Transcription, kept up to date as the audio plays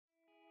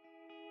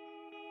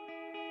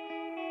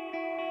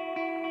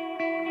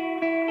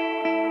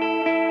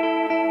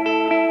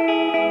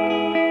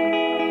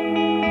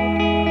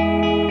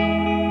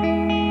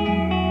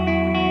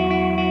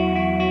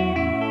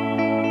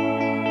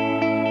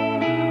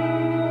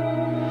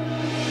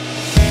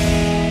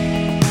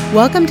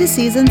Welcome to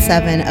Season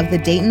 7 of the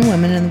Dayton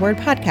Women in the Word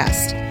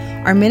podcast.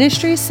 Our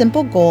ministry's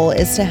simple goal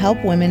is to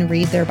help women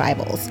read their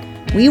Bibles.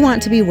 We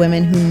want to be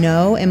women who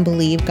know and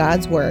believe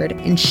God's Word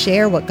and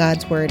share what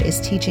God's Word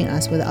is teaching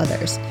us with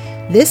others.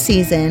 This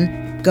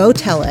season, Go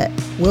Tell It,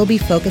 we'll be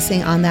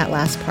focusing on that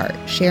last part,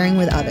 sharing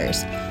with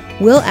others.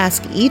 We'll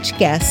ask each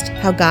guest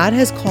how God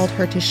has called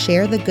her to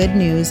share the good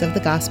news of the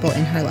gospel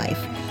in her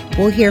life.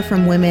 We'll hear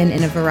from women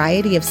in a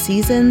variety of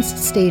seasons,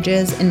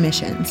 stages, and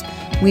missions.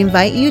 We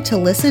invite you to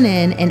listen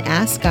in and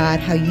ask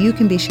God how you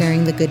can be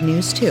sharing the good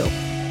news too.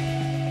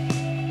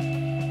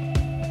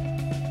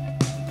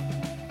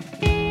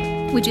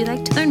 Would you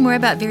like to learn more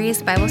about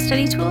various Bible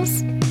study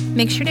tools?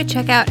 Make sure to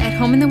check out At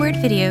Home in the Word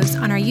videos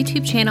on our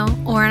YouTube channel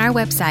or on our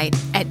website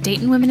at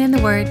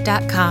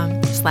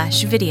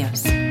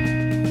DaytonWomenInTheWord.com/videos.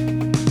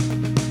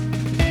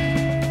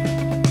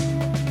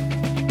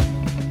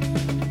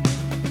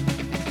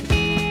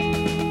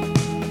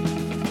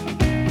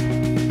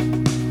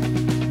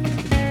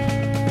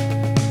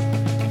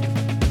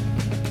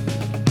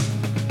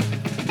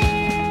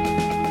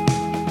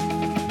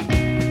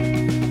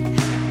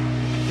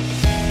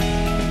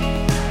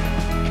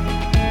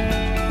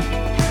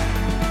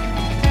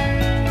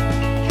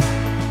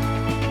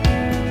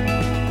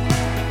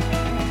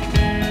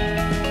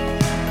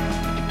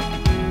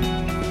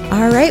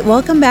 All right,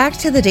 welcome back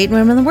to the Dayton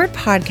Women in the Word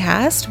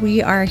podcast.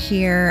 We are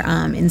here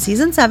in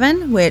Season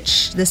 7,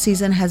 which this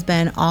season has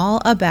been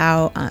all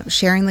about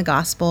sharing the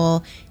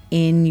gospel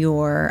in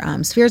your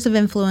spheres of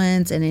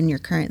influence and in your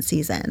current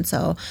season.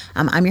 So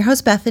I'm your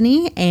host,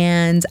 Bethany,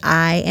 and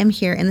I am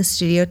here in the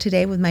studio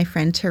today with my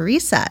friend,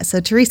 Teresa. So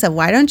Teresa,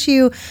 why don't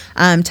you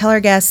tell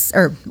our guests,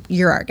 or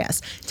you're our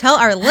guest, tell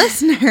our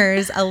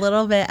listeners a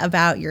little bit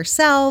about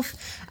yourself,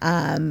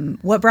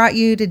 what brought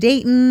you to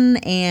Dayton,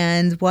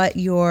 and what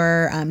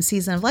your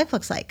season of life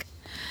looks like.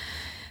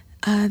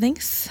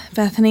 Thanks,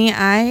 Bethany.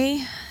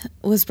 I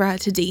was brought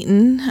to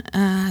Dayton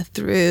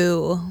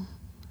through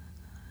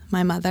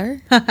my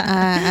mother.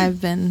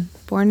 I've been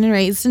born and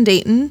raised in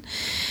Dayton,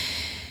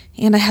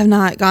 and I have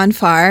not gone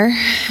far.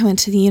 I went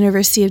to the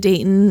University of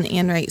Dayton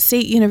and Wright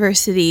State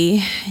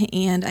University,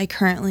 and I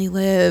currently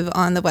live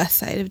on the west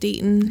side of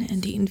Dayton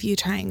in Dayton View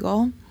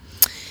Triangle.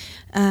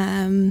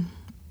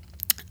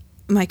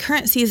 My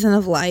current season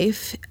of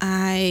life,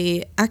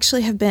 I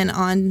actually have been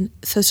on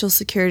Social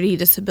Security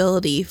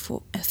disability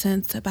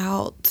since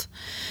about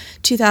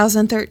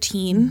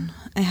 2013.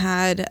 I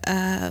had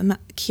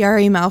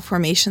Chiari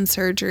malformation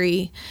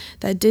surgery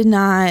that did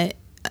not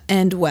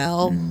end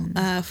well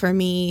for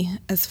me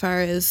as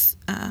far as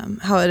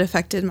how it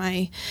affected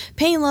my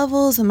pain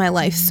levels and my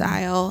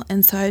lifestyle.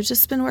 And so I've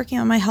just been working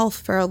on my health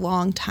for a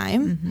long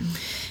time.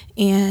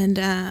 And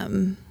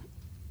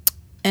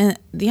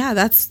yeah,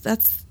 that's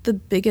the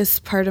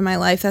biggest part of my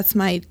life. That's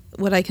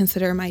what I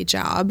consider my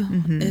job,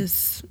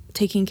 is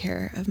taking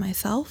care of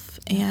myself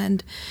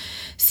and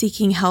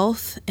seeking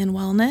health and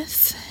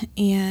wellness.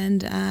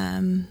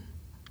 And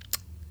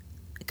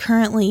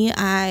currently,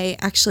 I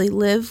actually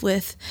live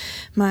with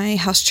my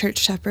house church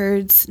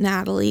shepherds,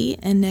 Natalie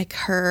and Nick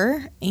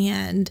Herr.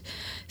 And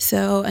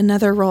so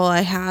another role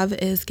I have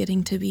is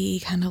getting to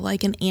be kind of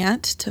like an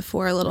aunt to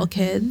 4 little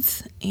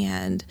kids,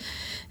 and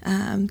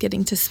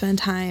getting to spend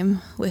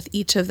time with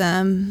each of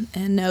them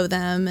and know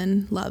them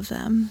and love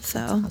them. So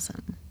that's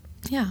awesome.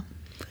 Yeah.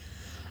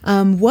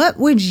 What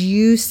would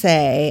you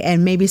say,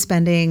 and maybe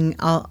spending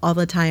all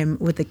the time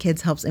with the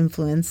kids helps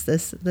influence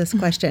this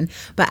question,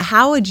 but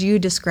how would you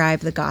describe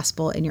the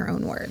gospel in your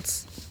own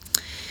words?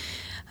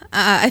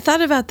 I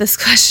thought about this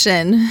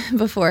question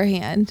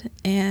beforehand,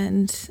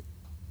 and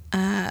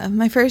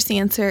my first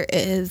answer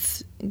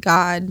is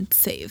God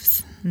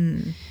saves.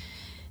 And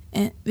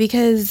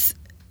because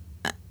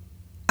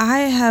I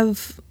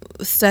have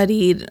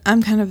studied,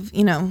 I'm kind of,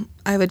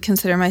 I would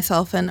consider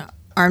myself an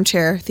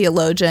armchair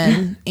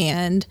theologian,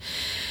 and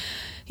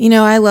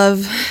I love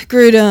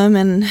Grudem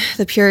and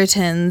the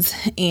Puritans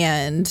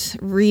and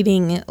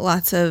reading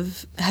lots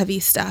of heavy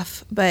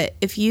stuff. But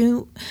if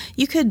you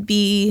could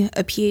be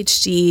a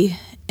PhD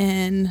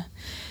in,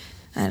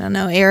 I don't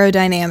know,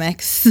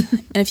 aerodynamics,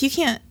 and if you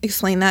can't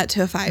explain that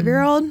to a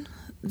 5-year-old,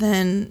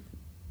 then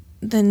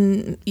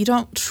you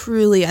don't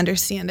truly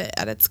understand it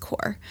at its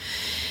core.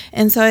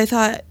 And so I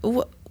thought,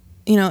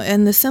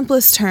 in the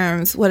simplest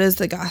terms, what is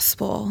the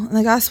gospel? And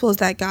the gospel is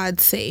that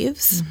God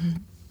saves.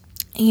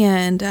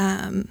 And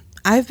I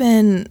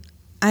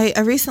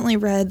recently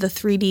read the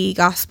 3D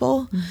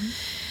Gospel.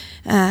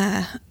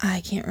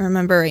 I can't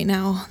remember right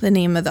now the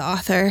name of the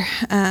author,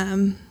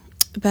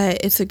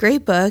 but it's a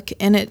great book,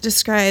 and it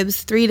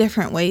describes 3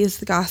 different ways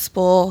the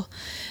gospel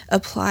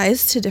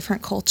applies to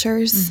different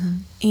cultures.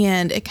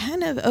 And it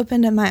kind of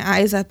opened my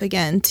eyes up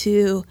again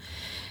to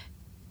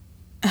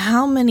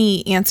how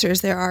many answers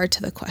there are to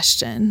the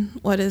question,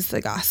 what is the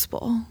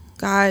gospel?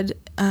 God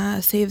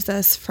saves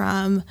us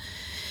from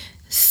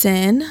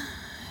sin.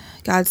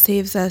 God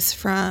saves us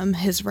from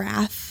his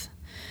wrath.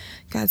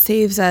 God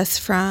saves us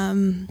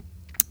from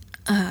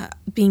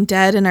being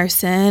dead in our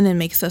sin and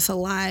makes us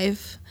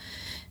alive.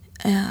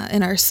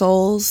 in our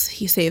souls.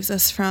 He saves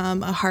us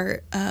from a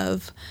heart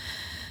of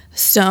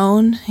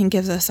stone and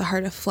gives us a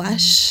heart of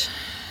flesh.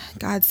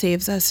 God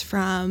saves us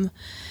from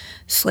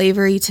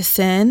slavery to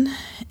sin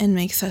and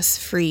makes us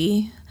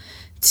free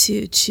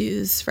to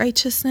choose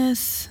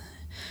righteousness.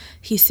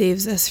 He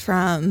saves us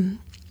from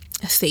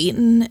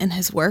Satan and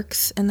his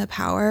works and the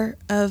power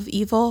of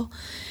evil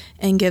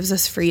and gives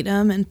us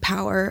freedom and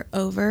power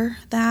over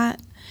that.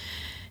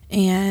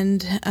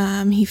 And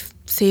he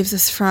saves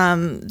us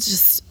from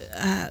just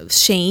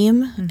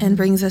shame and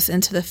brings us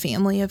into the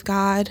family of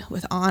God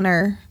with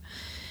honor.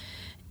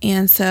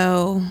 And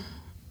so,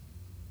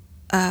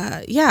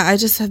 I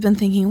just have been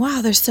thinking,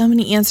 wow, there's so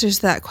many answers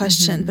to that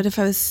question. But if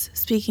I was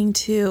speaking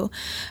to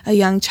a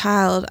young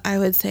child, I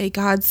would say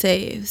God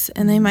saves.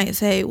 And they might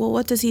say, well,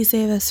 what does he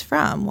save us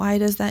from? Why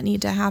does that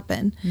need to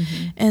happen?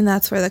 And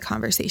that's where the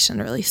conversation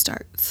really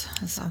starts.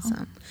 That's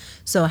awesome.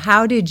 So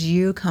how did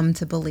you come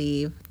to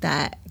believe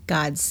that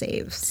God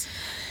saves?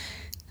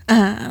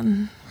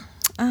 I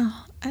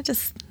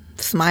just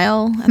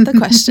smile at the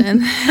question.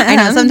 I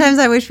know. Sometimes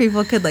I wish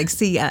people could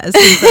see us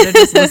instead of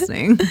just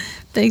listening.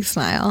 Big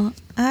smile.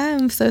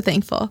 I'm so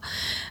thankful.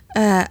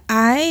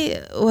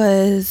 I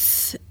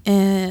was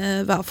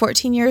about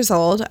 14 years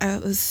old. I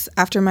was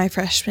after my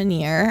freshman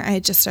year. I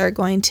had just started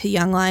going to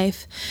Young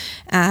Life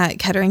at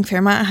Kettering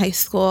Fairmont High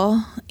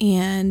School,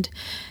 and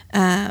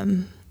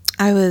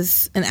I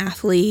was an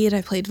athlete.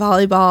 I played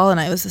volleyball, and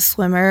I was a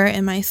swimmer,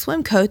 and my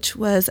swim coach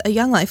was a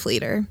Young Life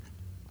leader.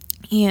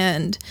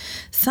 And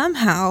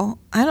somehow,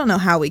 I don't know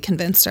how we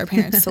convinced our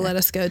parents to let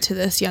us go to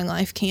this Young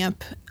Life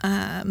camp.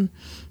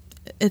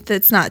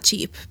 It's not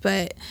cheap,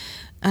 but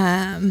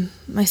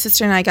my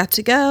sister and I got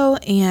to go,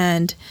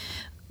 and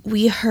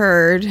we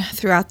heard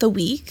throughout the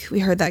week, we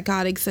heard that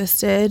God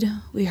existed.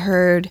 We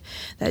heard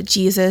that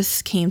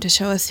Jesus came to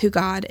show us who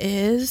God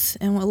is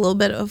and a little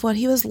bit of what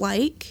he was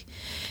like.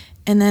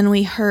 And then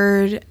we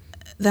heard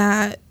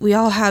that we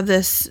all have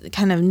this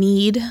kind of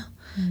need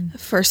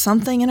for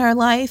something in our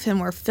life,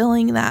 and we're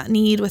filling that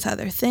need with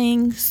other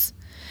things.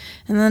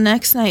 And the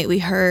next night we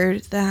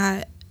heard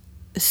that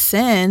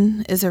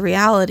sin is a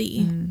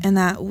reality and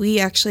that we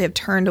actually have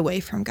turned away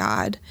from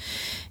God,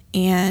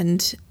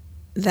 and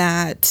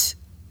that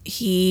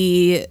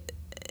he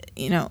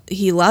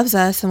loves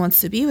us and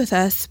wants to be with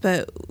us,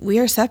 but we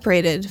are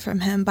separated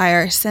from him by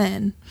our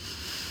sin.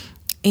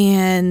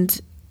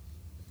 And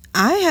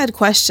I had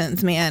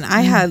questions, man.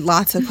 I had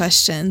lots of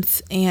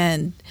questions,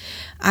 and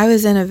I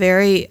was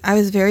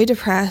very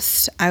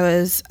depressed. I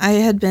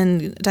had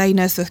been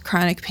diagnosed with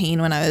chronic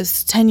pain when I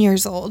was 10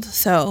 years old.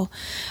 So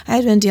I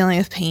had been dealing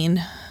with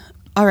pain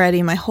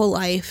already my whole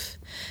life,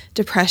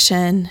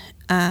 depression,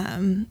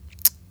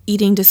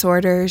 eating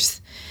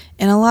disorders.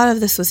 And a lot of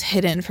this was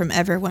hidden from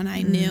everyone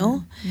I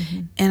knew.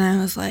 And I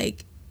was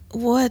like,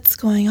 what's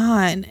going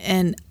on?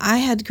 And I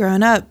had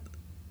grown up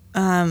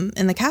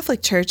in the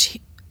Catholic Church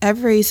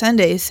every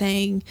Sunday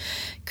saying,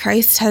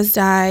 Christ has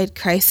died,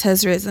 Christ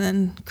has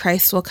risen,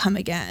 Christ will come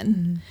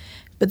again.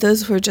 But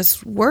those were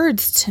just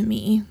words to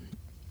me.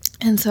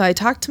 And so I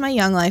talked to my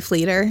Young Life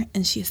leader,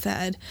 and she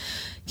said,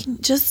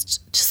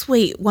 just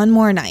wait one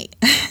more night.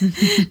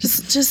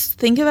 just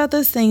think about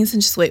those things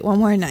and just wait one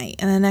more night.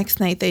 And the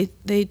next night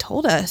they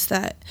told us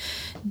that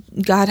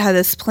God had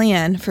this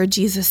plan for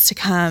Jesus to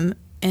come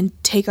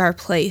and take our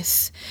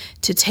place,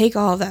 to take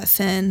all of that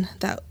sin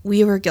that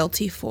we were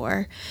guilty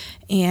for.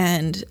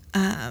 And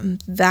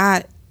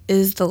that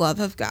is the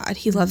love of God.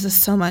 He loves us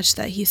so much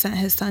that he sent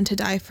his son to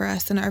die for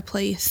us in our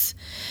place.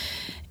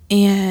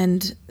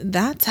 And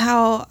that's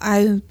how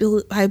I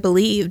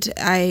believed.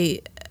 I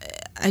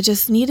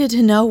just needed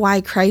to know why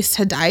Christ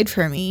had died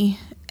for me.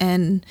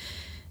 And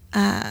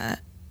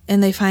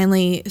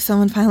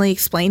someone finally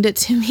explained it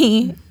to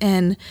me,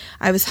 and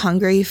I was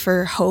hungry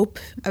for hope.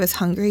 I was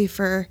hungry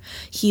for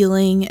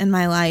healing in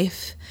my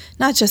life,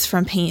 not just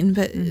from pain,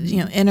 but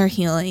inner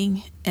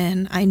healing.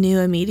 And I knew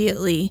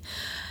immediately,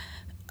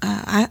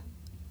 I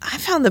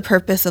found the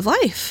purpose of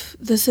life.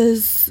 This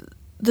is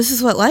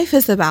what life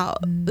is about.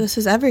 This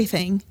is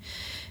everything.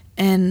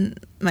 And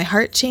my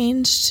heart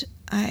changed.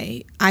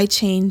 I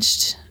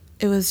changed.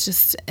 It was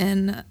just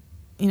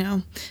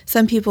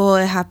some people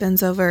it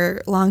happens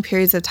over long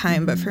periods of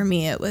time, but for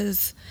me it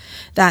was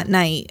that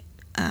night.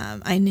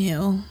 I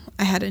knew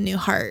I had a new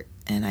heart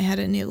and I had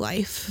a new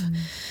life.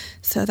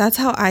 So that's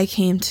how I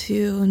came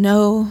to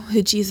know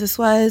who Jesus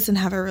was and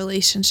have a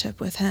relationship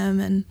with him.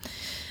 And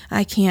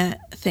I can't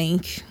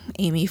thank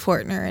Amy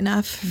Fortner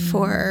enough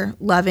for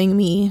loving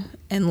me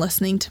and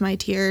listening to my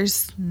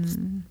tears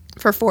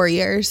for 4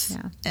 years,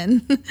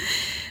 and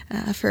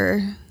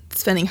for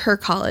spending her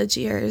college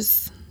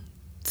years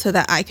so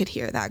that I could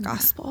hear that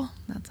gospel.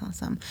 That's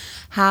awesome.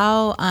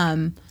 How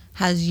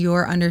has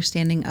your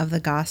understanding of the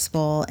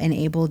gospel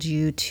enabled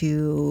you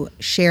to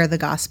share the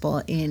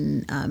gospel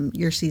in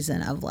your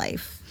season of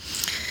life?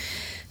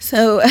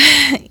 So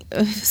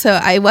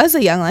I was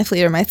a Young Life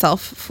leader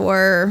myself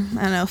for,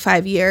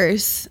 5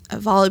 years, a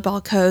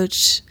volleyball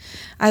coach.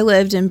 I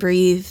lived and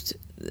breathed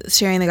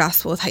sharing the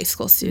gospel with high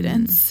school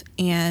students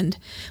and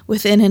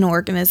within an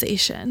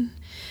organization.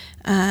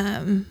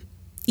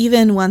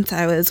 Even once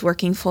I was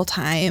working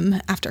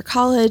full-time after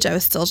college, I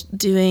was still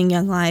doing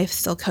Young Life,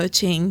 still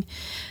coaching.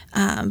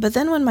 But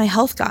then when my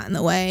health got in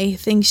the way,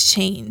 things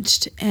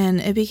changed, and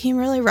it became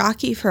really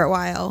rocky for a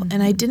while.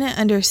 And I didn't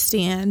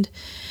understand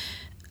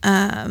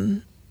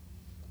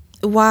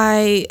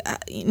why,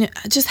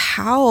 just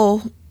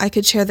how I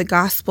could share the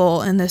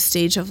gospel in this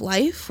stage of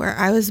life where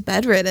I was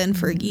bedridden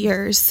for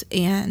years.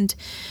 And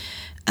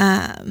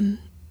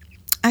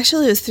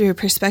actually, it was through a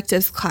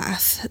perspectives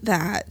class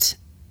that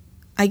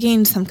I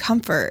gained some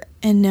comfort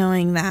in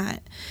knowing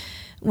that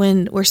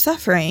when we're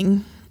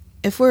suffering,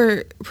 if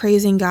we're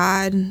praising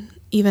God,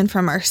 even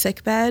from our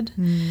sick bed,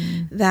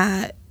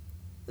 that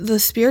the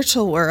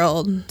spiritual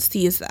world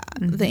sees that.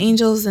 The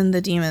angels and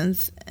the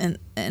demons and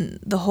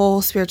the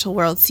whole spiritual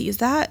world sees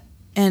that,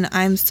 and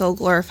I'm still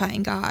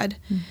glorifying God,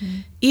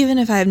 even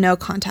if I have no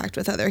contact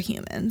with other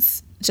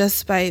humans,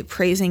 just by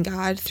praising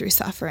God through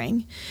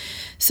suffering.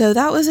 So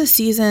that was a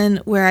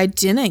season where I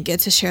didn't get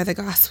to share the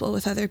gospel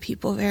with other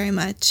people very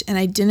much, and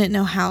I didn't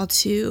know how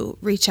to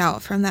reach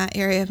out from that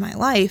area of my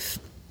life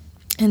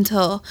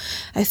until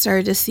I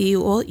started to see,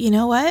 well, you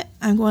know what?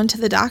 I'm going to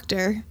the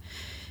doctor,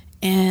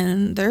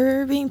 and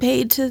they're being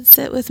paid to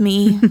sit with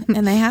me,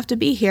 and they have to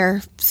be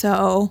here.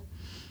 So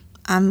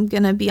I'm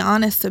going to be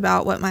honest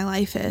about what my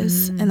life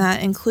is, and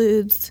that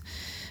includes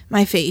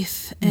my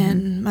faith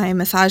and my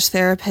massage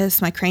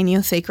therapist, my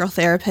craniosacral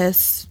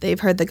therapist. They've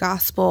heard the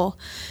gospel.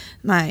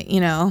 My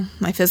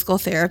physical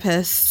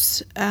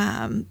therapist.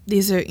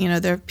 These are,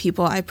 they're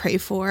people I pray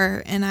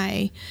for, and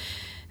I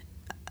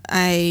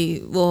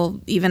will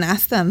even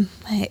ask them,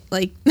 hey,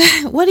 like,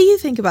 what do you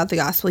think about the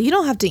gospel? You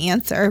don't have to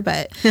answer,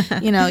 but,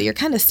 you're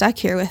kind of stuck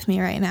here with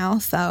me right now.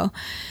 So,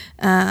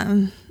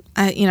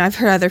 I've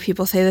heard other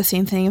people say the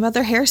same thing about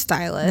their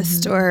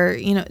hairstylist or,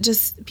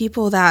 just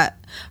people that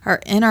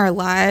are in our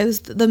lives.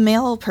 The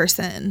male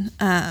person,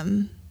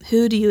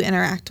 who do you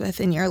interact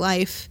with in your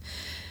life?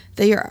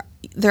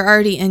 They're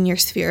already in your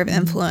sphere of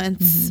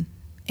influence,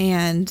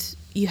 and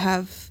you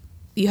have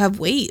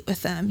weight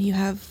with them. You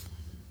have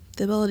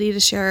the ability to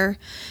share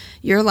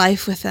your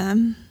life with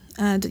them.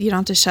 You don't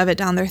have to shove it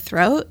down their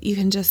throat. You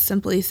can just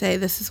simply say,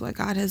 this is what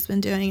God has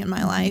been doing in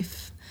my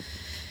life.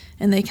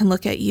 And they can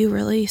look at you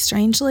really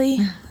strangely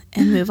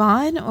and move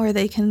on, or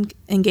they can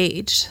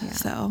engage. Yeah.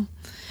 So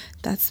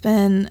that's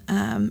been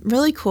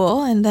really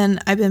cool. And then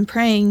I've been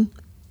praying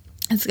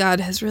as God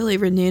has really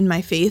renewed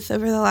my faith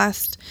over the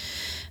last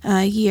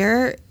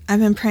year. I've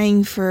been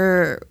praying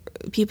for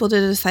people to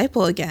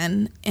disciple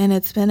again. And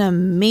it's been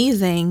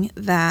amazing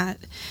that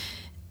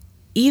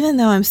even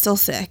though I'm still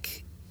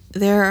sick,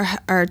 there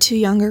are 2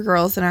 younger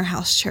girls in our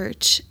house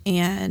church,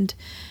 and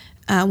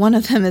one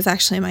of them is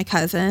actually my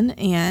cousin,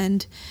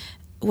 and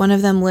one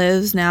of them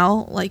lives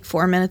now like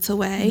 4 minutes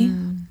away.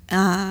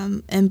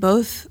 And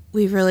both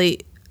we've really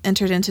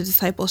entered into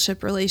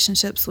discipleship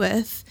relationships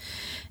with.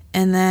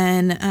 And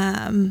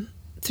then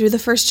through the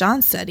First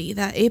John study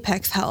that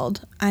Apex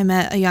held, I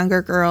met a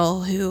younger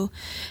girl who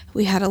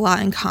we had a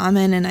lot in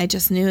common, and I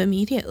just knew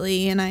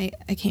immediately. And I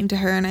came to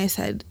her and I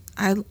said,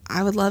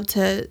 I would love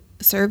to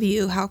serve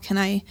you. How can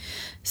I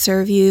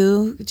serve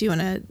you? Do you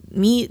want to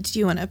meet? Do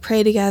you want to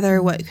pray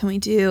together? What can we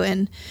do?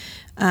 And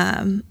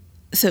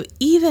so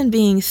even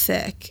being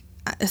sick,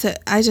 so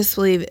I just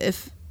believe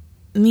if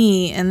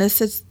me in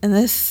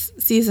this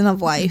season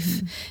of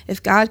life,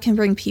 if God can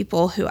bring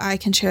people who I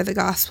can share the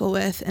gospel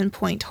with and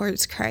point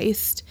towards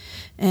Christ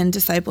and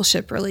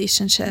discipleship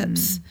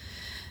relationships,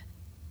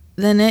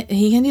 then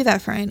he can do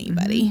that for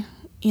anybody,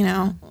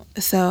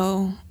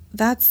 So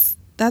that's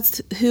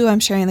who I'm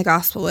sharing the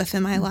gospel with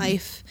in my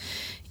life,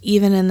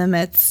 even in the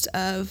midst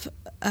of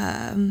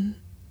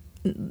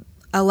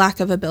a lack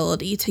of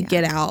ability to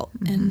get out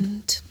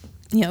and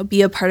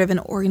be a part of an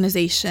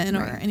organization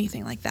or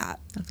anything like that.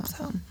 That's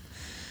awesome.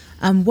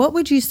 What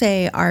would you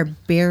say are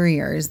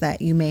barriers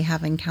that you may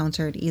have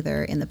encountered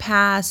either in the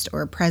past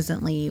or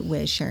presently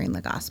with sharing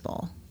the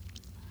gospel?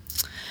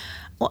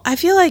 Well, I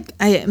feel like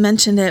I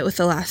mentioned it with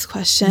the last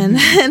question.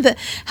 The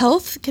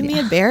health can be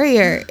a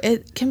barrier.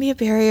 It can be a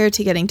barrier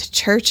to getting to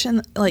church,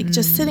 and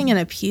just sitting in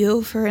a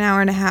pew for an hour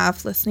and a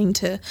half listening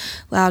to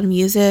loud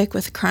music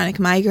with chronic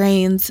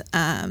migraines.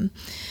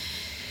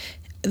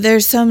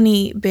 There's so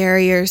many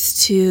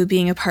barriers to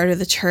being a part of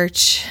the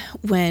church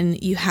when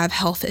you have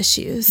health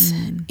issues,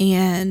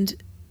 and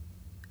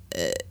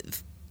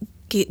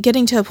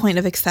getting to a point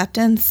of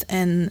acceptance,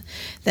 and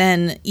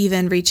then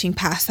even reaching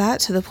past that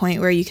to the point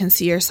where you can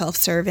see yourself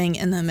serving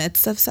in the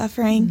midst of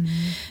suffering.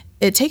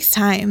 It takes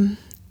time,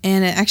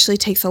 and it actually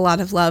takes a lot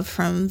of love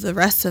from the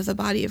rest of the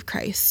body of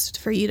Christ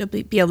for you to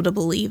be able to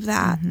believe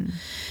that.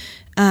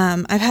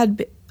 I've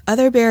had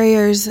other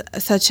barriers,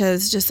 such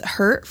as just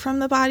hurt from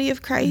the body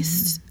of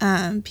Christ,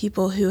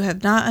 people who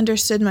have not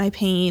understood my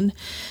pain,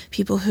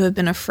 people who have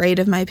been afraid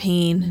of my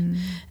pain,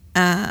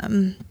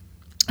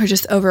 or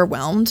just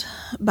overwhelmed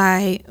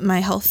by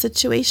my health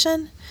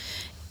situation.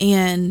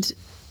 And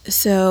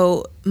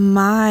so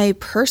my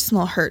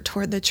personal hurt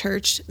toward the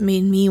church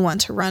made me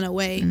want to run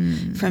away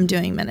from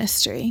doing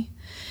ministry.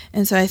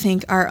 And so I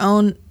think our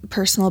own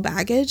personal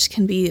baggage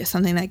can be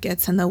something that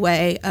gets in the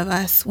way of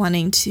us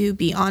wanting to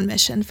be on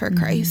mission for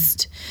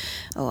Christ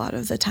a lot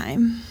of the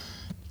time.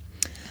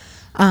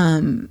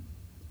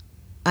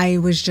 I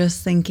was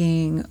just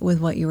thinking with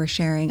what you were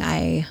sharing,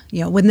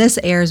 when this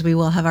airs, we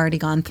will have already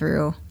gone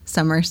through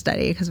summer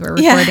study because we're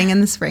recording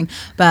in the spring.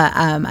 But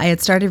I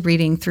had started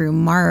reading through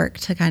Mark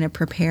to kind of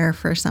prepare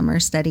for summer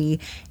study.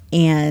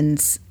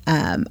 And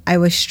I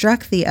was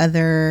struck the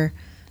other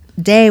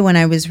day when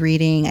I was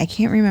reading, I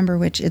can't remember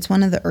which, it's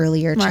one of the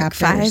earlier Mark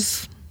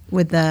chapters. 5.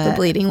 With the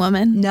bleeding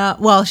woman? No,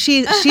 well,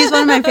 she's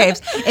one of my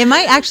faves. It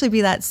might actually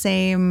be that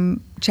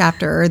same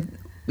chapter, or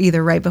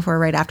either right before or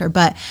right after,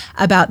 but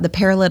about the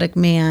paralytic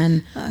man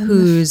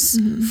whose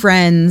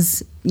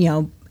friends,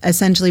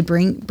 essentially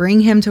bring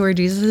him to where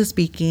Jesus is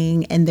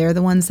speaking, and they're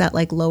the ones that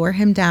like lower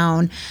him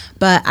down.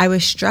 But I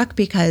was struck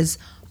because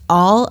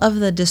all of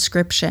the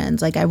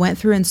descriptions, like I went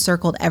through and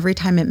circled every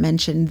time it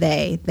mentioned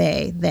they,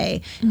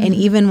 and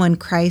even when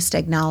Christ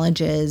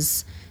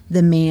acknowledges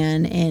the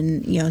man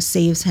and,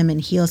 saves him and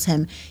heals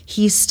him,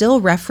 he's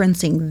still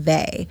referencing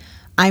they.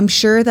 I'm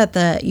sure that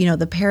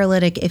the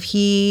paralytic, if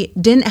he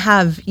didn't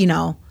have,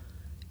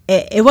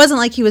 it wasn't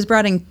like he was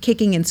brought in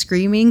kicking and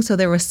screaming. So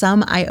there was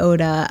some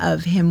iota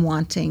of him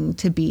wanting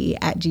to be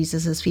at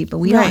Jesus's feet, but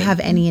we don't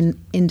have any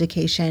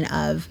indication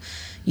of,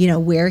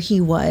 where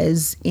he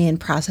was in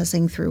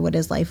processing through what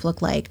his life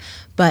looked like.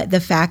 But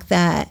the fact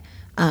that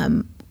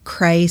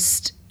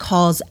Christ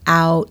calls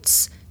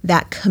out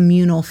that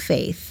communal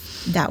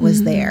faith that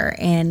was there,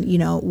 and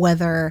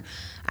whether,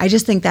 I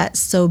just think that's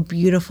so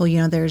beautiful.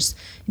 There's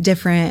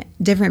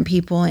different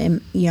people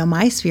in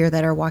my sphere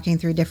that are walking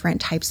through different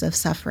types of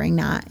suffering,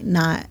 not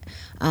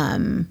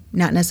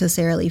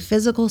necessarily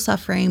physical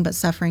suffering, but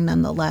suffering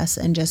nonetheless,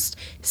 and just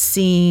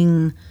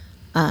seeing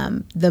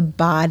the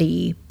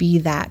body be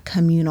that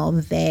communal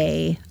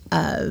they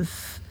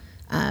of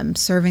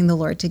serving the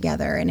Lord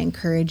together and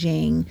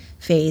encouraging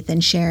faith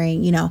and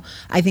sharing.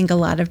 I think a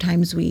lot of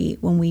times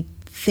when we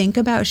think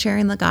about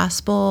sharing the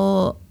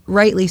gospel,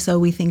 rightly so,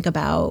 we think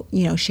about,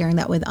 sharing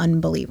that with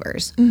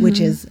unbelievers, which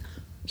is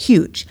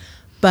huge.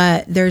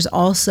 But there's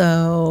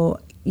also,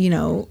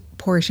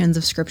 portions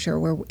of scripture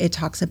where it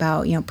talks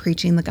about,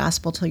 preaching the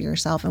gospel to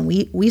yourself. And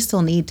we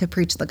still need to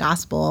preach the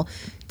gospel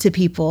to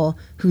people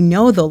who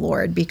know the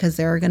Lord, because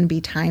there are going to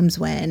be times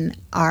when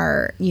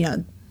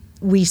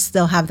we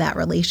still have that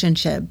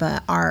relationship,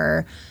 but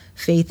our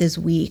faith is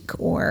weak,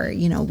 or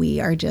we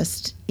are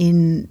just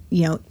in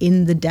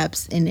the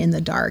depths and in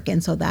the dark.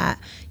 And so that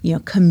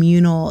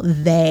communal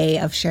they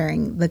of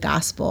sharing the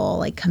gospel,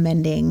 like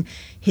commending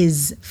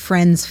his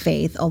friend's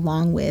faith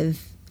along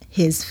with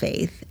his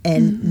faith,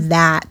 and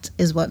that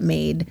is what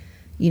made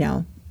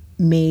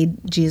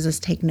Jesus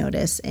take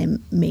notice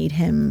and made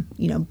him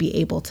be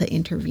able to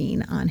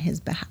intervene on his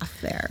behalf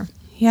there.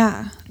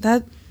 Yeah,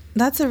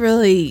 that's a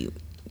really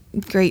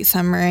great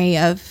summary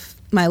of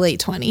my late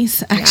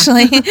 20s,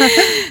 actually.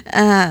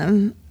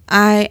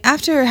 I,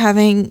 after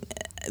having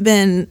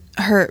been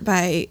hurt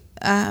by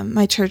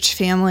my church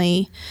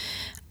family,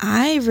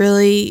 I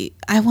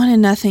wanted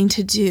nothing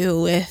to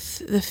do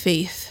with the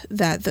faith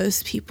that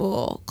those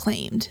people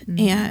claimed.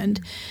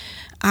 And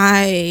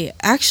I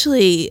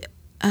actually,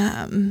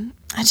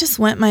 I just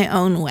went my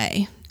own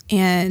way.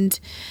 And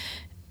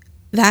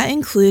that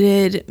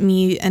included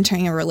me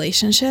entering a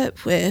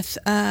relationship with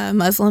a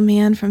Muslim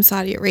man from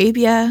Saudi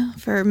Arabia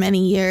for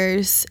many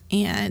years.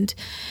 And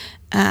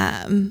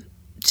I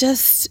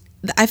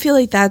feel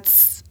like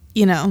that's,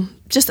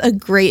 just a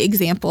great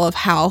example of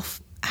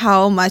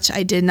how much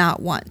I did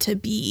not want to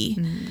be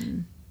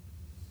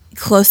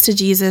close to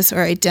Jesus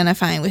or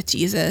identifying with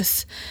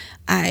Jesus.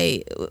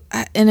 And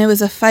it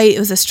was a fight, it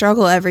was a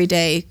struggle every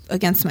day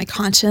against my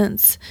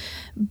conscience.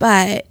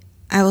 But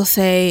I will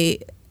say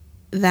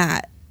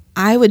that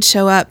I would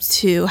show up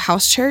to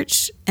house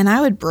church and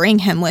I would bring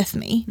him with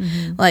me.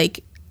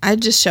 Like,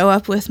 I'd just show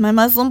up with my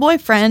Muslim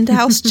boyfriend to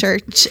house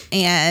church,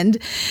 and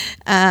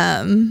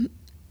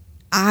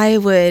I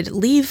would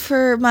leave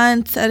for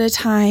months at a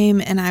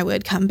time, and I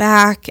would come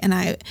back,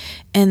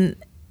 and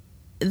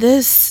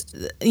this,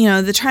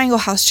 the Triangle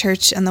House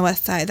Church on the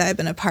West Side that I've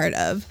been a part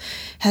of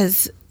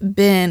has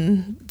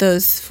been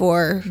those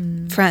four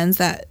friends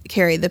that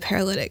carried the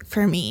paralytic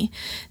for me.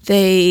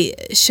 They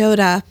showed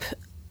up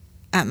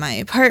at my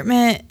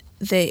apartment.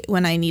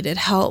 When I needed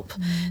help,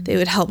 they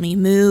would help me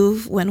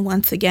move when,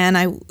 once again,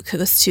 I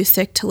was too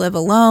sick to live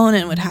alone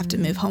and would have to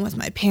move home with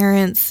my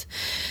parents.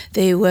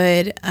 They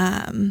would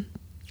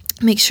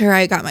make sure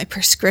I got my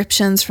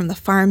prescriptions from the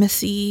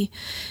pharmacy.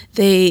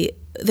 They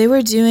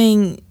would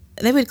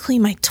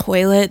clean my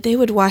toilet. They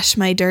would wash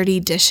my dirty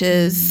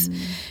dishes.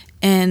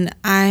 And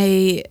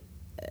I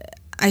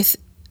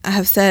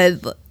have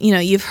said,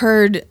 you've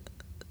heard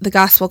the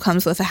gospel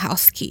comes with a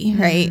house key,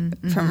 right?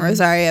 From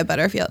Rosaria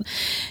Butterfield.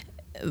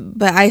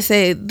 But I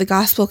say the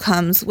gospel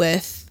comes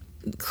with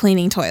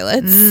cleaning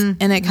toilets,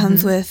 and it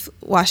comes with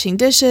washing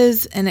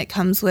dishes, and it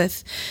comes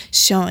with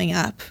showing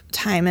up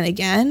time and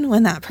again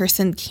when that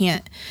person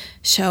can't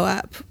show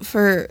up.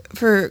 For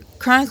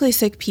chronically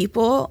sick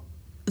people,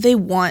 they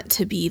want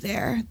to be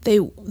there.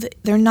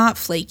 They're not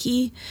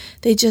flaky.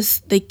 They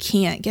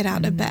can't get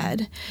out of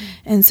bed.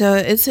 And so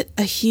it's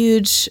a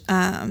huge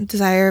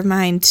desire of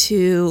mine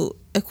to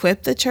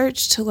equip the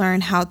church to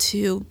learn how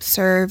to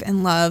serve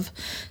and love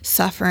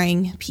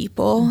suffering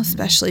people,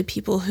 especially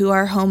people who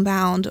are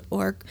homebound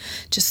or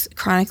just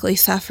chronically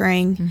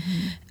suffering.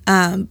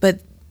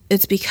 But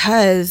it's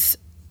because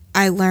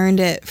I learned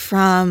it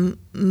from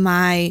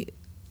my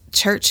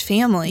church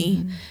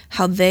family,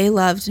 how they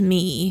loved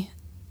me,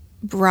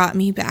 brought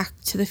me back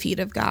to the feet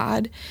of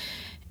God.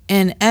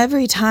 And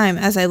every time,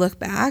 as I look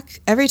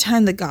back, every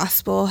time the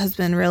gospel has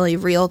been really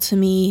real to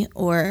me,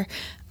 or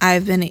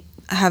I've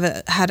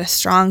had a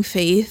strong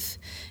faith,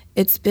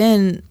 it's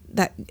been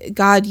that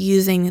God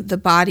using the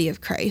body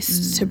of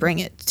Christ to bring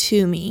it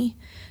to me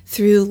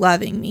through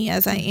loving me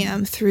as I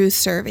am, through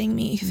serving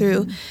me,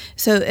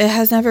 so it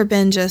has never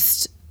been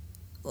just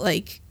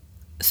like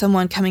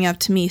someone coming up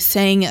to me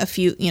saying a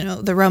few,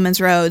 the Romans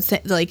Road,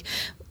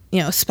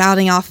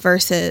 spouting off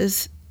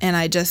verses, and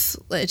it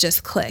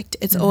just clicked.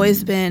 It's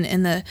always been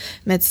in the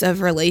midst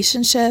of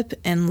relationship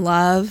and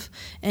love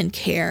and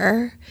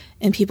care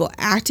and people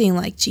acting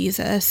like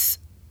Jesus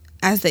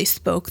as they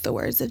spoke the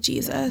words of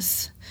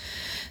Jesus.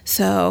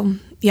 So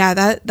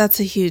yeah, that's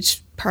a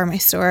huge part of my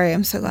story.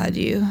 I'm so glad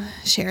you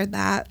shared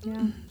that.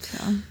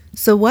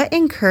 So what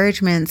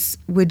encouragements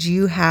would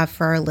you have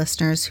for our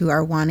listeners who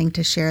are wanting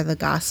to share the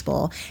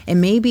gospel,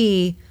 and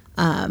maybe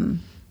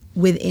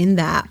within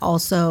that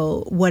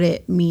also what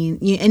it means,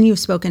 and you've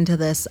spoken to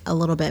this a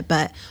little bit,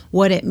 but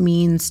what it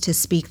means to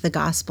speak the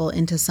gospel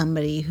into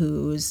somebody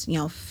who's,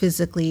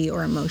 physically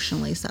or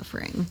emotionally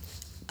suffering?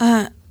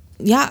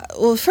 Yeah.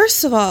 Well,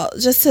 first of all,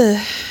 just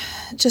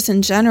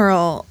in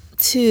general,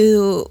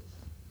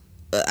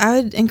 I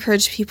would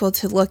encourage people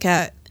to look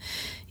at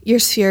your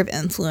sphere of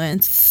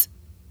influence.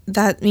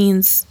 That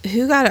means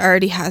who God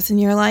already has in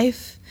your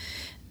life.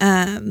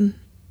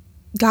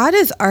 God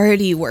is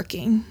already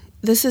working.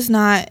 This is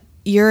not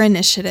your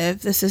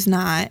initiative. This is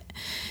not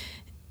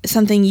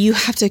something you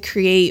have to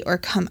create or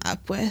come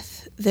up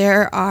with.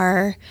 There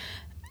are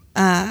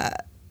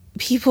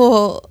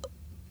people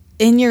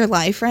in your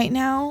life right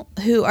now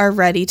who are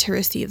ready to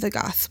receive the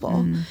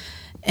gospel.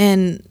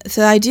 And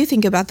so I do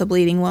think about the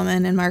bleeding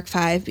woman in Mark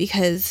 5,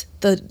 because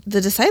the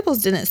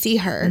disciples didn't see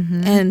her,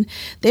 and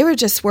they were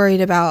just worried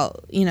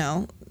about,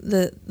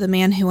 the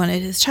man who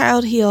wanted his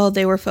child healed.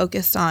 They were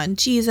focused on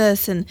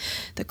Jesus and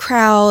the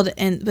crowd,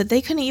 but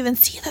they couldn't even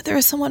see that there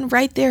was someone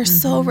right there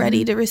so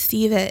ready to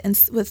receive it, and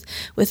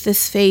with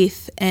this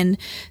faith. And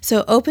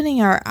so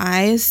opening our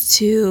eyes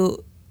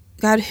to,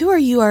 God, who are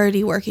you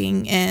already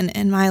working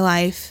in my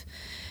life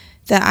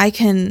that I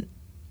can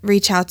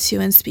reach out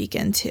to and speak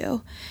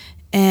into?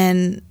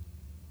 And,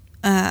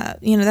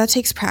 that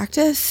takes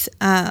practice.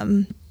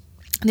 The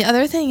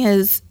other thing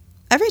is,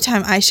 every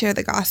time I share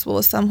the gospel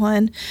with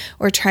someone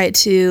or try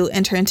to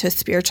enter into a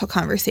spiritual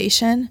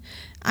conversation,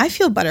 I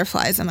feel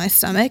butterflies in my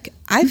stomach.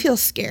 I feel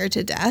scared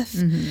to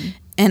death.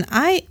 And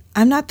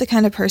I'm not the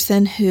kind of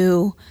person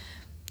who,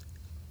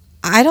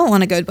 I don't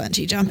want to go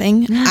bungee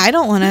jumping. I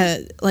don't want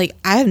to,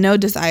 I have no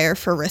desire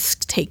for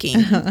risk-taking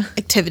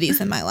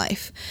activities in my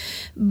life.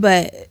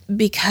 But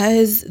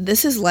because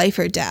this is life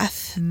or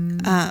death,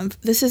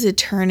 this is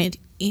eternity,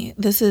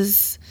 this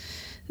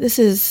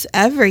is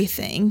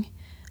everything.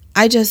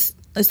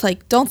 It's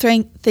like, don't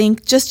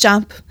think, just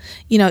jump,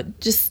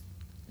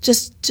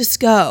 just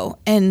go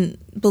and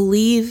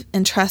believe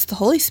and trust the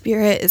Holy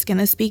Spirit is going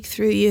to speak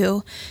through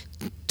you.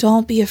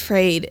 Don't be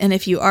afraid. And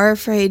if you are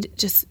afraid,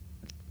 just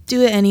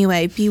do it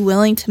anyway. Be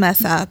willing to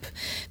mess up,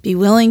 be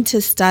willing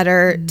to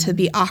stutter, to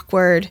be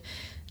awkward,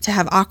 to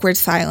have awkward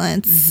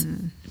silence.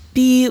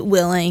 Be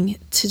willing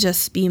to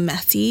just be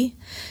messy,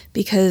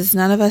 because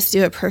none of us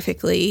do it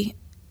perfectly.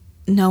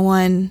 No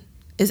one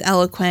is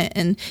eloquent,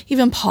 and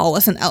even Paul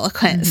wasn't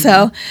eloquent.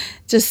 So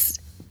just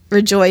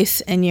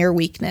rejoice in your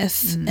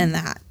weakness in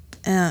that.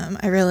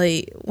 I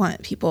really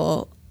want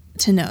people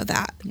to know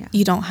that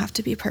you don't have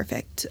to be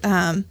perfect.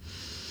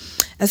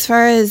 As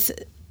far as,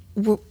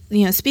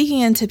 speaking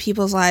into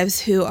people's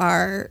lives who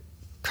are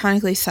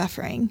chronically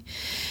suffering,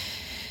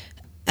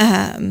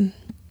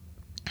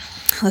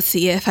 let's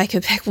see if I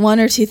could pick one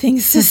or two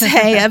things to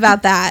say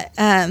about that.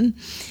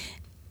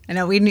 I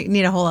know we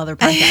need a whole other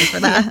podcast for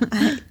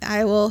that.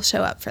 I will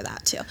show up for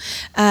that too.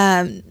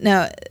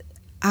 No,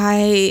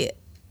 I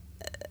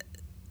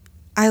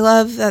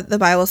love that the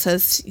Bible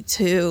says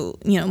to,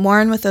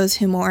 mourn with those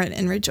who mourn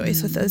and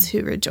rejoice with those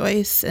who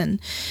rejoice. And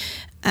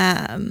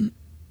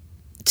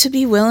to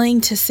be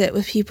willing to sit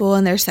with people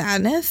in their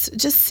sadness,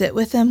 just sit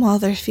with them while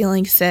they're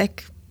feeling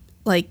sick,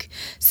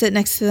 sit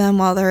next to them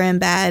while they're in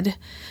bed.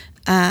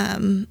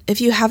 If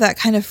you have that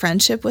kind of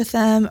friendship with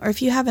them, or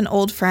if you have an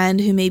old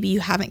friend who maybe you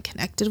haven't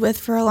connected with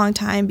for a long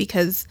time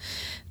because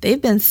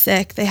they've been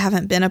sick, they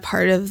haven't been a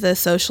part of the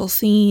social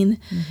scene,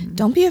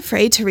 don't be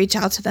afraid to reach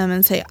out to them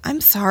and say, I'm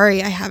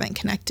sorry I haven't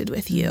connected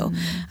with you.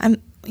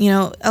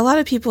 a lot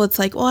of people, it's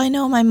like, well, I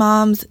know my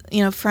mom's,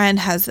 friend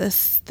has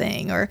this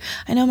thing, or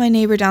I know my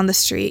neighbor down the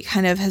street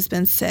kind of has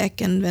been sick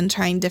and been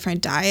trying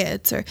different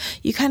diets, or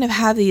you kind of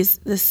have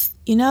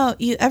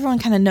everyone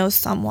kind of knows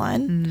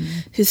someone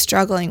who's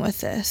struggling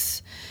with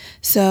this.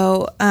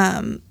 So,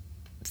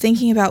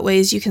 thinking about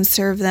ways you can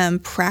serve them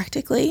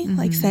practically,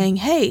 like saying,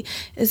 hey,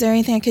 is there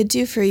anything I could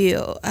do for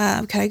you?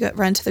 Could I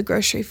run to the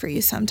grocery for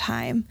you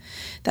sometime?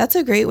 That's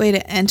a great way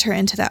to enter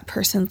into that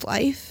person's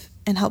life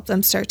and help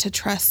them start to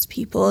trust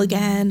people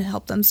again,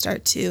 help them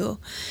start to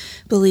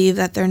believe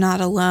that they're not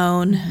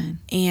alone.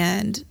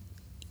 And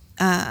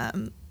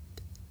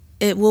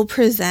it will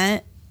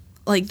present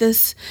like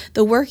this,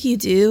 the work you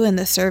do and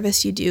the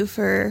service you do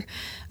for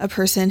a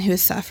person who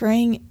is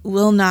suffering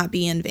will not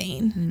be in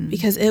vain,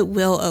 because it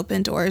will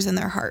open doors in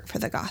their heart for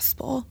the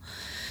gospel.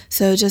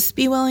 So just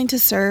be willing to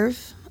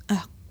serve,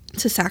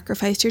 to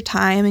sacrifice your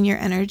time and your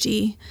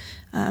energy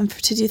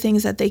to do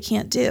things that they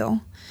can't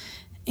do.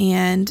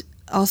 And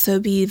also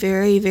be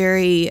very,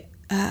 very,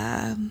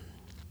 how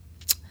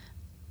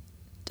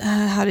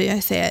do I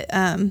say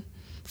it?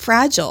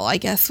 Fragile, I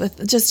guess,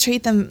 with just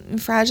treat them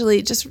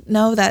fragilely. Just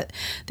know that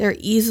they're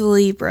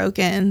easily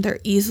broken, they're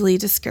easily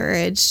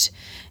discouraged,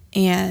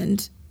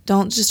 and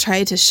don't just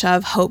try to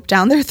shove hope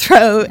down their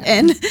throat,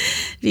 and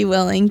be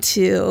willing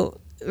to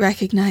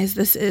recognize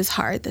this is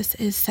hard, this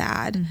is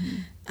sad.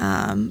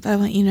 But I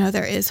want you to know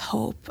there is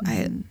hope.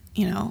 And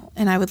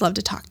I would love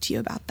to talk to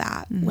you about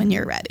that when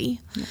you're ready.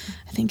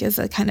 I think is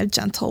a kind of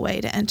gentle way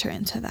to enter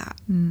into that.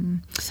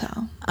 So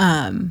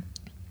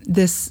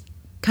this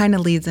kind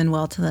of leads in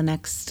well to the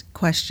next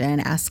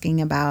question,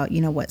 asking about,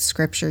 what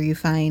scripture you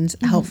find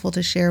helpful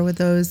to share with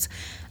those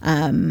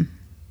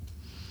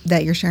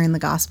that you're sharing the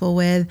gospel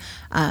with,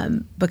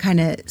 but kind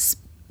of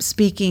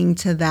speaking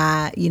to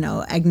that,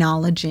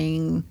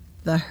 acknowledging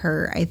the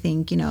hurt. I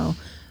think,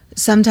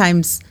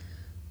 sometimes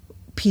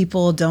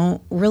people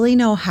don't really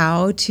know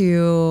how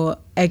to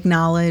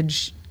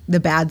acknowledge the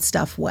bad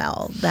stuff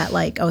well, that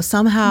like,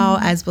 somehow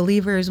as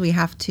believers we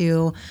have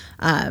to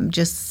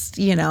just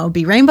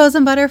be rainbows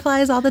and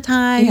butterflies all the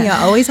time. You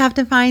always have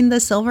to find the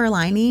silver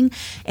lining.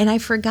 And I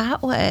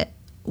forgot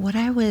what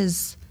I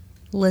was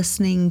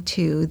listening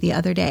to the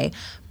other day,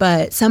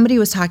 but somebody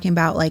was talking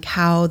about like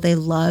how they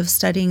love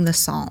studying the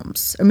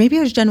Psalms, or maybe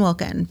it was Jen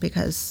Wilkin,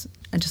 because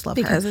I just love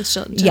her. Because it's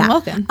Jen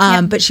Wilkin.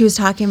 But she was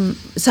talking,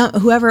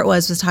 whoever it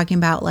was talking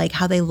about like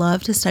how they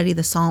love to study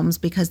the Psalms,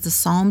 because the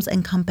Psalms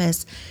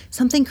encompass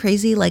something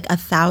crazy like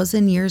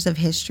 1,000 years of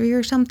history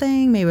or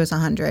something. Maybe it was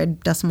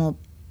 100. Decimal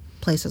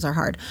places are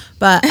hard.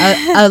 But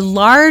a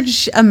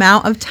large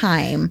amount of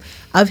time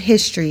of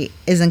history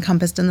is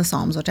encompassed in the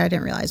Psalms, which I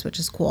didn't realize, which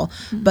is cool.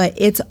 But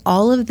it's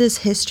all of this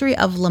history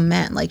of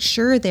lament. Like,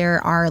 sure,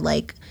 there are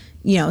like,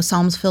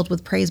 Psalms filled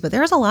with praise, but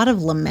there's a lot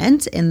of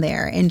lament in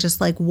there, and just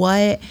like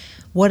what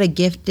a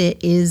gift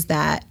it is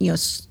that,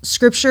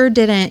 scripture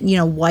didn't,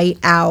 white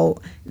out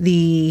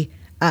the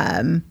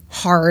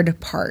hard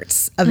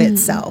parts of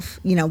itself.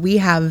 We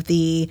have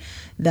the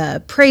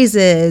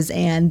praises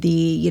and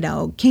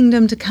the,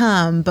 kingdom to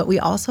come, but we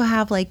also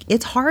have like,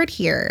 it's hard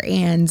here,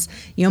 and,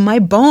 my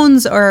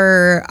bones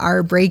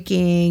are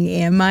breaking,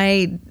 and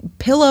my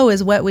pillow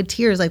is wet with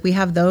tears. Like, we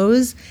have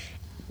those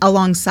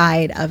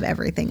alongside of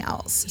everything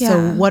else. Yeah.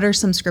 So what are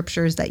some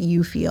scriptures that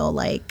you feel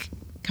like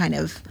kind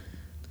of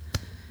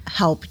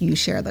help you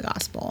share the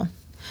gospel?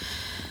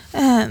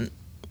 To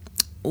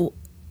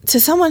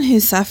someone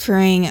who's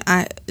suffering,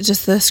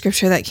 just the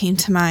scripture that came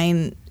to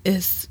mind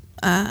is,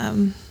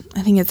 I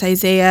think it's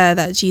Isaiah,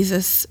 that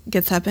Jesus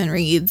gets up and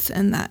reads,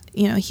 and that,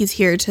 he's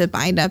here to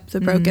bind up the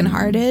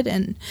brokenhearted.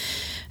 And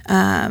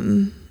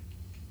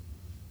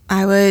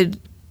I would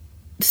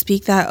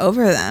speak that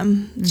over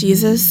them.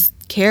 Jesus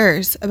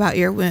cares about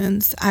your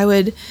wounds. I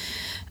would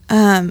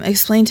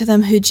explain to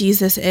them who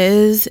Jesus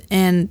is,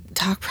 and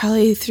talk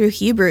probably through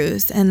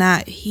Hebrews, and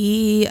that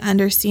he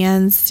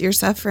understands your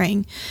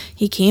suffering.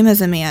 He came as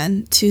a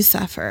man to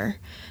suffer,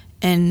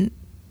 and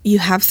you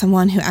have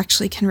someone who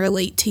actually can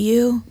relate to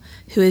you,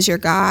 who is your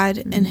God,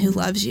 and who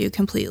loves you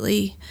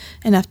completely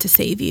enough to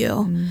save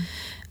you.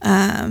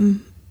 It's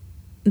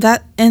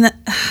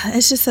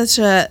just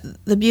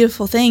the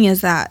beautiful thing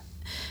is that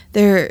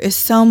there is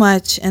so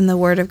much in the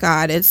Word of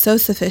God. It's so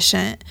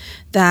sufficient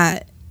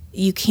that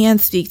you can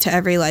speak to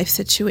every life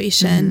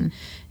situation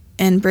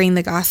and bring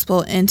the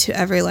gospel into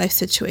every life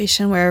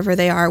situation, wherever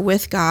they are,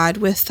 with God,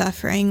 with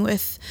suffering,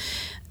 with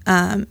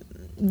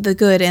the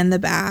good and the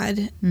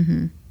bad.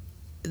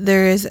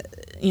 There is,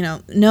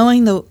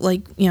 knowing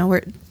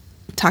we're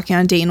talking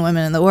on Dayton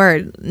Women in the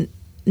Word,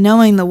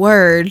 knowing the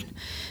Word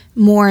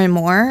more and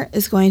more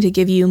is going to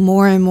give you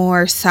more and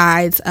more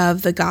sides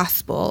of the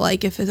gospel.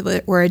 Like if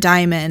it were a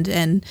diamond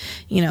and,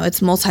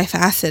 it's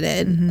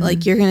multifaceted,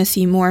 like you're going to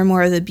see more and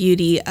more of the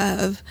beauty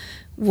of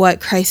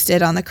what Christ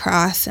did on the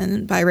cross,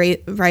 and by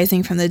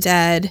rising from the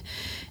dead,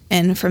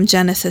 and from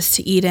Genesis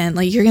to Eden.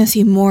 Like you're going to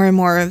see more and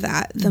more of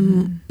that,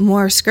 the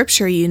more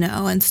scripture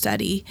and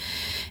study.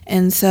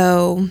 And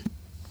so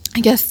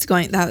guess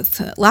that was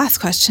the last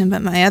question,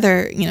 but my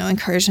other,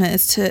 encouragement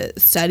is to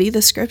study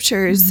the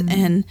scriptures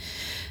and,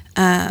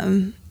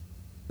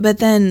 but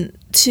then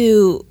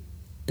to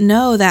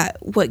know that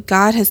what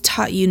God has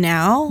taught you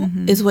now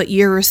is what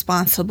you're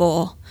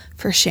responsible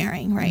for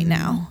sharing right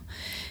now.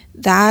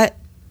 That,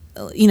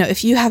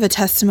 if you have a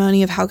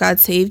testimony of how God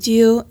saved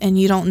you and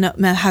you don't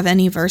have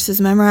any verses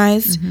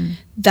memorized,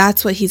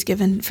 that's what he's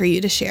given for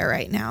you to share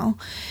right now.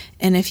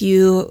 And if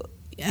you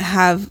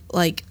have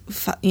did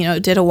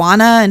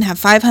Awana and have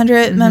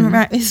 500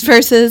 memorized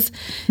verses,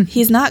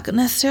 he's not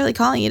necessarily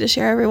calling you to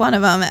share every one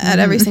of them at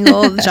every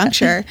single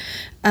juncture.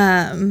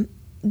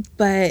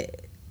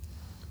 But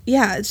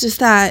yeah, it's just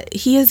that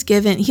he has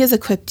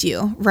equipped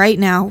you right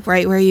now,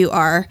 right where you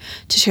are,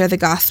 to share the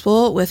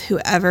gospel with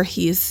whoever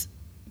he's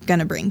going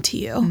to bring to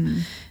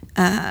you.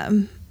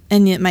 And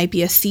it might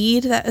be a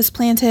seed that is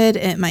planted.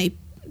 It might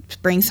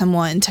bring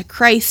someone to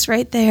Christ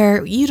right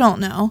there. You don't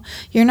know.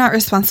 You're not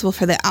responsible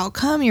for the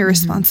outcome. You're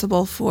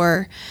responsible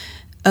for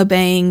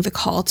obeying the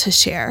call to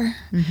share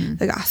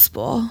the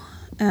gospel.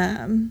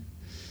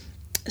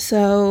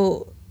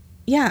 So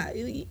yeah,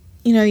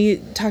 you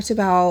talked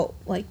about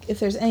if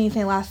there's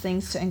last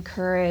things to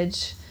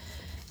encourage.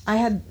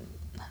 I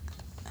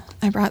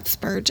brought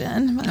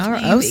Spurgeon.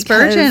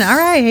 Spurgeon. All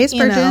right. Hey,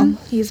 Spurgeon.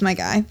 He's my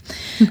guy.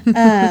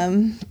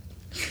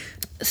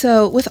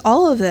 So with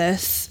all of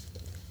this,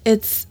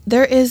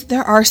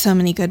 there are so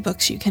many good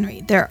books you can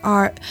read.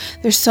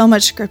 There's so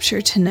much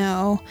scripture to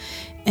know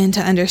and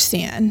to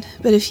understand.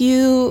 But if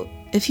you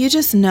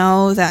just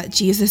know that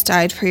Jesus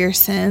died for your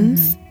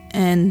sins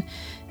and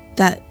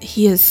that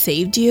he has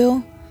saved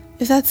you,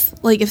 if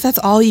that's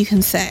all you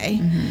can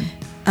say,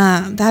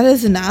 that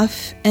is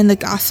enough. And the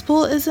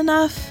gospel is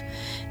enough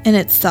in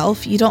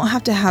itself. You don't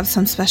have to have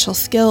some special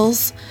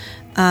skills,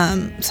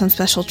 some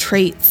special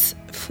traits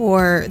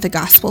for the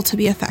gospel to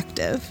be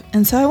effective.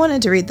 And so I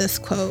wanted to read this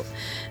quote.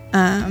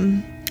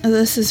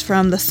 This is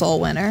from The Soul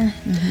Winner.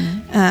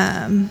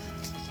 And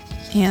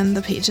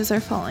the pages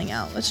are falling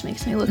out, which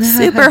makes me look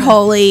super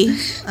holy.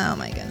 Oh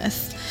my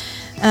goodness.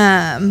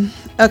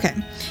 Okay.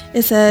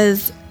 It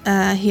says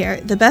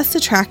here, the best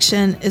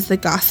attraction is the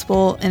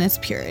gospel in its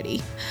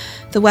purity.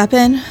 The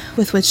weapon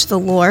with which the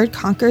Lord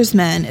conquers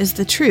men is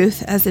the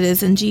truth as it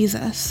is in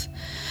Jesus.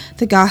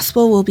 The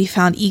gospel will be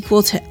found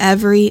equal to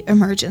every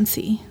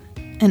emergency.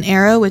 An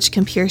arrow which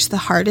can pierce the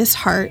hardest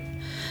heart,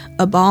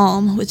 a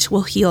balm which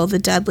will heal the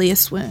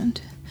deadliest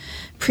wound.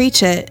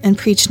 Preach it and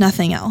preach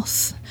nothing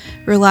else.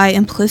 Rely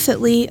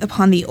implicitly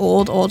upon the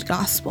old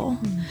gospel.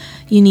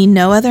 You need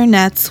no other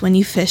nets when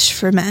you fish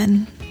for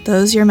men.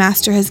 Those your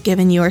master has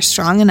given you are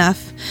strong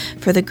enough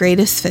for the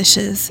greatest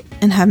fishes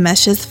and have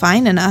meshes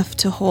fine enough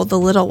to hold the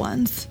little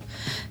ones.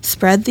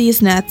 Spread these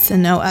nets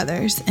and no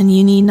others, and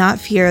you need not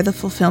fear the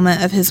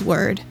fulfillment of his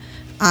word.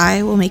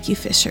 I will make you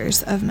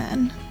fishers of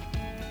men.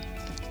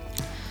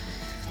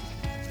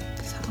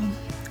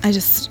 I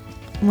just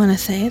want to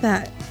say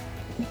that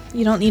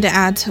you don't need to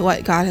add to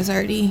what God has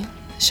already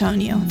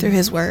shown you through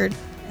his word.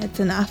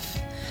 It's enough.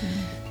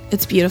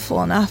 It's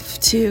beautiful enough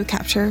to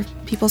capture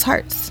people's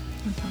hearts.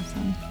 That's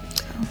awesome.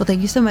 Well,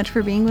 thank you so much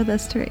for being with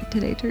us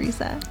today,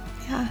 Teresa.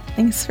 Yeah,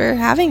 thanks for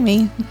having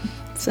me.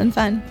 It's been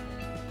fun.